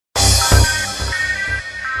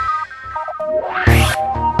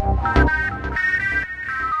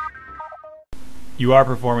You are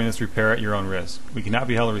performing this repair at your own risk. We cannot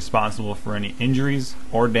be held responsible for any injuries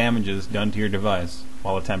or damages done to your device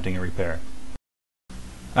while attempting a repair.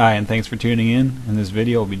 Hi, and thanks for tuning in. In this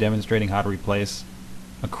video we'll be demonstrating how to replace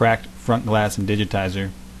a cracked front glass and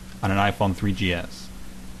digitizer on an iPhone 3GS.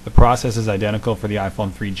 The process is identical for the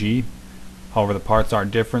iPhone 3G, however the parts are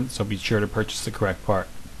different, so be sure to purchase the correct part.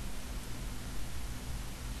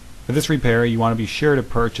 For this repair you want to be sure to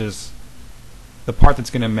purchase the part that's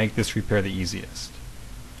going to make this repair the easiest.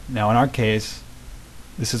 Now in our case,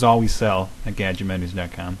 this is all we sell at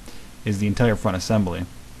GadgetMenus.com, is the entire front assembly.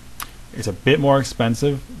 It's a bit more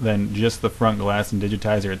expensive than just the front glass and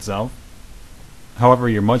digitizer itself. However,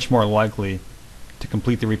 you're much more likely to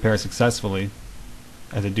complete the repair successfully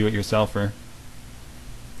as a do-it-yourselfer.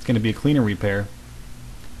 It's going to be a cleaner repair,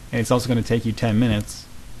 and it's also going to take you 10 minutes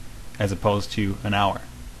as opposed to an hour.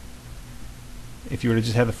 If you were to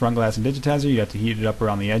just have the front glass and digitizer, you have to heat it up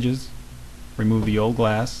around the edges, remove the old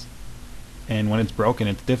glass, and when it's broken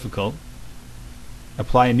it's difficult.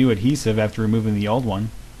 Apply a new adhesive after removing the old one,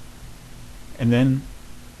 and then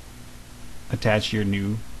attach your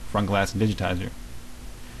new front glass and digitizer.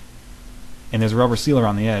 And there's a rubber sealer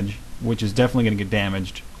on the edge, which is definitely going to get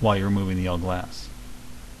damaged while you're removing the old glass.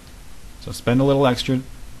 So spend a little extra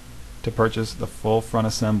to purchase the full front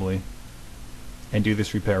assembly and do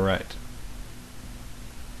this repair right.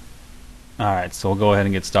 Alright, so we'll go ahead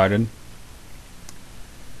and get started.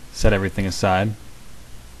 Set everything aside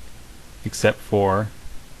except for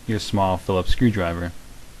your small Phillips screwdriver.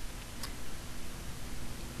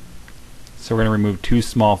 So we're going to remove two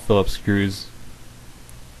small Phillips screws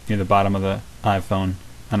near the bottom of the iPhone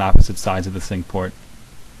on opposite sides of the sync port.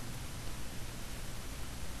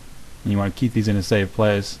 And you want to keep these in a safe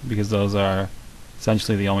place because those are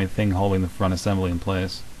essentially the only thing holding the front assembly in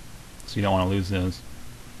place, so you don't want to lose those.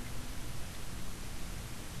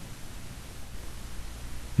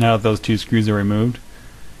 Now that those two screws are removed,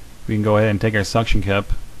 we can go ahead and take our suction cup,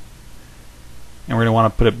 and we're going to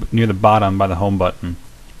want to put it near the bottom by the home button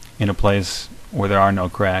in a place where there are no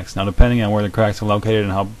cracks. Now depending on where the cracks are located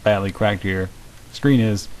and how badly cracked your screen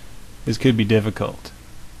is, this could be difficult.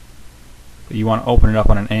 But you want to open it up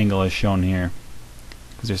on an angle as shown here,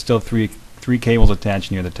 because there's still three cables attached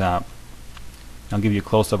near the top. I'll give you a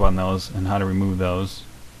close-up on those and how to remove those.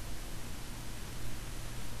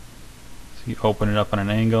 So you open it up on an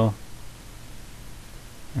angle,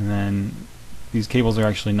 and then these cables are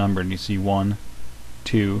actually numbered. You see 1,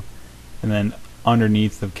 2, and then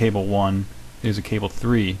underneath of cable 1 there's a cable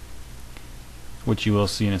 3, which you will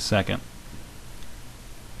see in a second.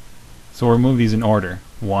 So we'll remove these in order: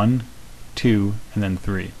 1, 2, and then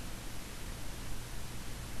 3.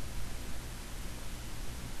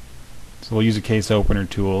 So we'll use a case opener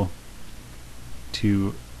tool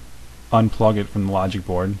to unplug it from the logic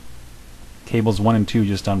board. Cables 1 and 2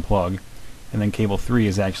 just unplug, and then cable 3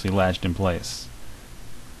 is actually latched in place.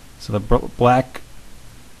 So the black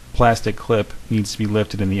plastic clip needs to be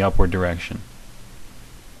lifted in the upward direction.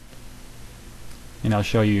 And I'll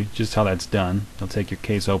show you just how that's done. You'll take your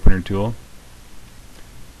case opener tool,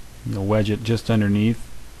 you'll wedge it just underneath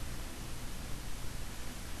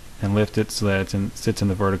and lift it so that it sits in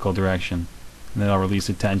the vertical direction. And then I'll release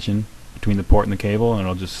the tension between the port and the cable, and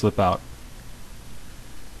it'll just slip out.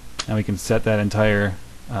 Now we can set that entire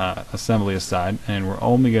assembly aside, and we're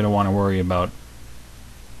only going to want to worry about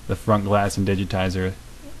the front glass and digitizer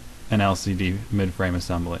and LCD mid-frame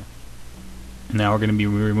assembly. Now we're going to be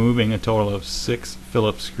removing a total of 6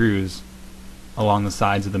 Phillips screws along the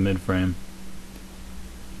sides of the mid-frame,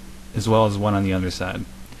 as well as one on the other side.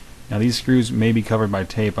 Now these screws may be covered by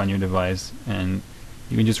tape on your device, and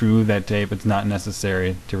you can just remove that tape. It's not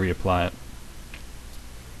necessary to reapply it.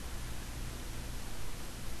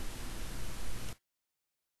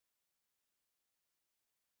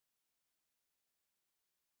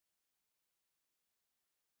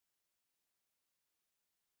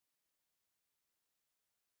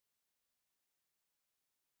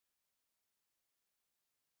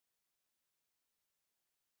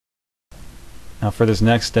 Now for this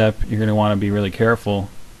next step, you're going to want to be really careful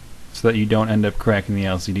so that you don't end up cracking the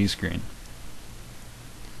LCD screen.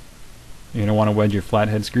 You're going to want to wedge your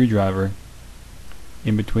flathead screwdriver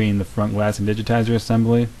in between the front glass and digitizer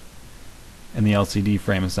assembly and the LCD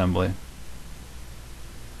frame assembly.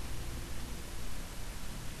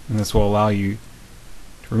 And this will allow you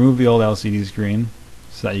to remove the old LCD screen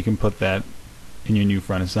so that you can put that in your new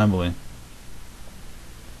front assembly.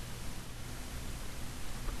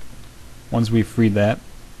 Once we've freed that,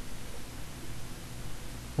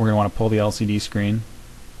 we're going to want to pull the LCD screen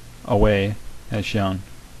away as shown.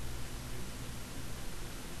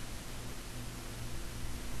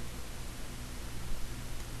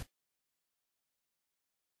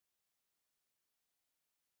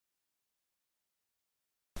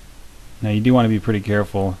 Now you do want to be pretty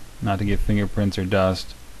careful not to get fingerprints or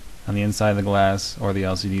dust on the inside of the glass or the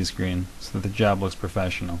LCD screen so that the job looks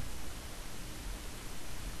professional.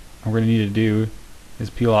 What we're going to need to do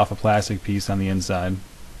is peel off a plastic piece on the inside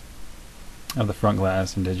of the front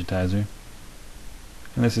glass and digitizer.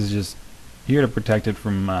 And this is just here to protect it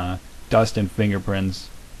from dust and fingerprints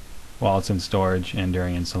while it's in storage and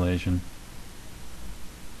during installation.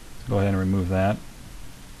 Go ahead and remove that.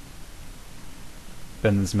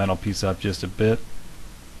 Bend this metal piece up just a bit.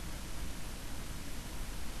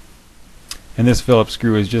 And this Phillips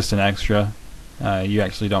screw is just an extra. You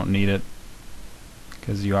actually don't need it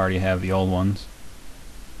because you already have the old ones.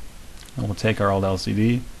 And we'll take our old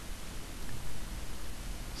LCD,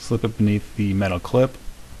 slip it beneath the metal clip,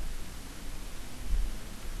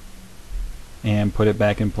 and put it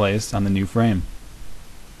back in place on the new frame.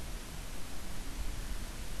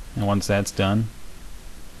 And once that's done,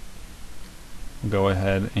 we'll go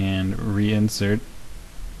ahead and reinsert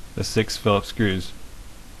the 6 Phillips screws.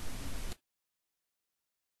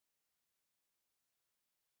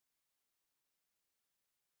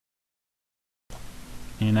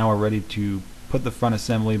 And now we're ready to put the front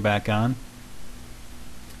assembly back on.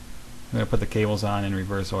 I'm going to put the cables on in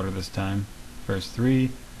reverse order this time. First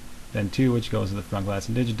 3, then 2, which goes to the front glass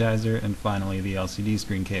and digitizer, and finally the LCD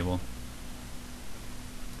screen cable.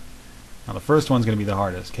 Now the first one's going to be the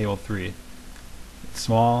hardest, cable 3. It's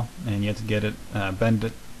small and you have to get it, bend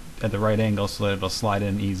it at the right angle so that it'll slide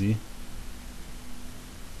in easy.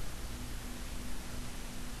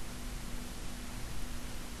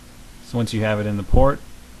 So once you have it in the port,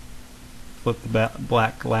 flip the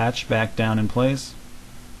black latch back down in place,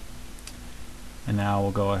 and now we'll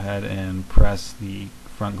go ahead and press the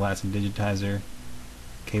front glass and digitizer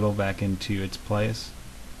cable back into its place.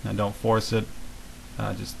 Now don't force it,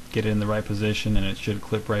 just get it in the right position and it should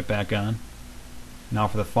clip right back on. Now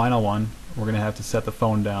for the final one, we're going to have to set the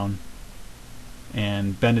phone down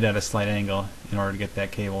and bend it at a slight angle in order to get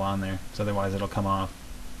that cable on there, so otherwise it'll come off.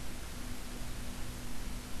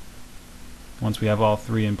 Once we have all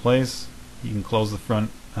 3 in place, you can close the front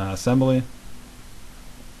assembly,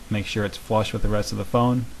 make sure it's flush with the rest of the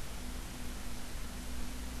phone,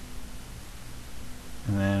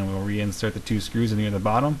 and then we'll reinsert the 2 screws near the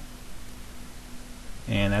bottom,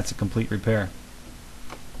 and that's a complete repair.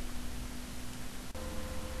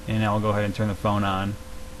 And now we'll go ahead and turn the phone on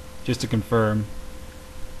just to confirm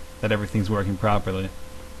that everything's working properly.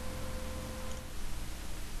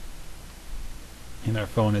 And our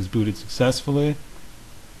phone is booted successfully,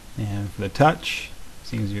 and for the touch,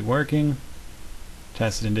 seems to be working.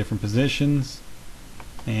 Tested in different positions,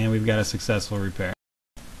 and we've got a successful repair.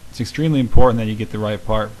 It's extremely important that you get the right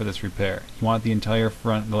part for this repair. You want the entire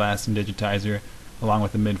front glass and digitizer along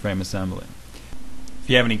with the mid-frame assembly. If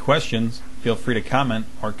you have any questions, feel free to comment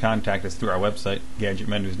or contact us through our website,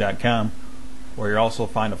 gadgetmenders.com, where you'll also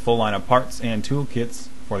find a full line of parts and toolkits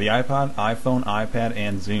for the iPod, iPhone, iPad,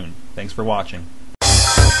 and Zune. Thanks for watching.